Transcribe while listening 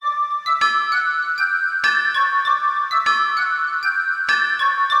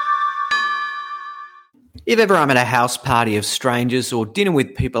If ever I'm at a house party of strangers or dinner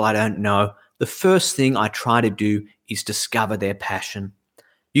with people I don't know, the first thing I try to do is discover their passion.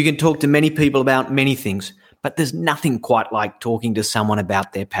 You can talk to many people about many things, but there's nothing quite like talking to someone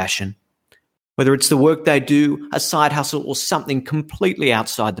about their passion. Whether it's the work they do, a side hustle, or something completely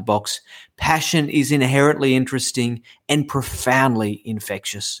outside the box, passion is inherently interesting and profoundly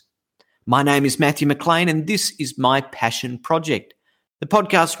infectious. My name is Matthew McLean, and this is My Passion Project, the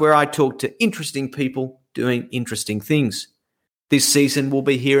podcast where I talk to interesting people doing interesting things. This season, we'll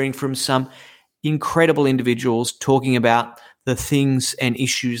be hearing from some incredible individuals talking about the things and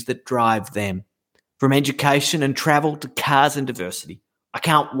issues that drive them, from education and travel to cars and diversity. I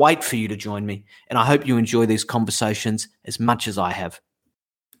can't wait for you to join me, and I hope you enjoy these conversations as much as I have.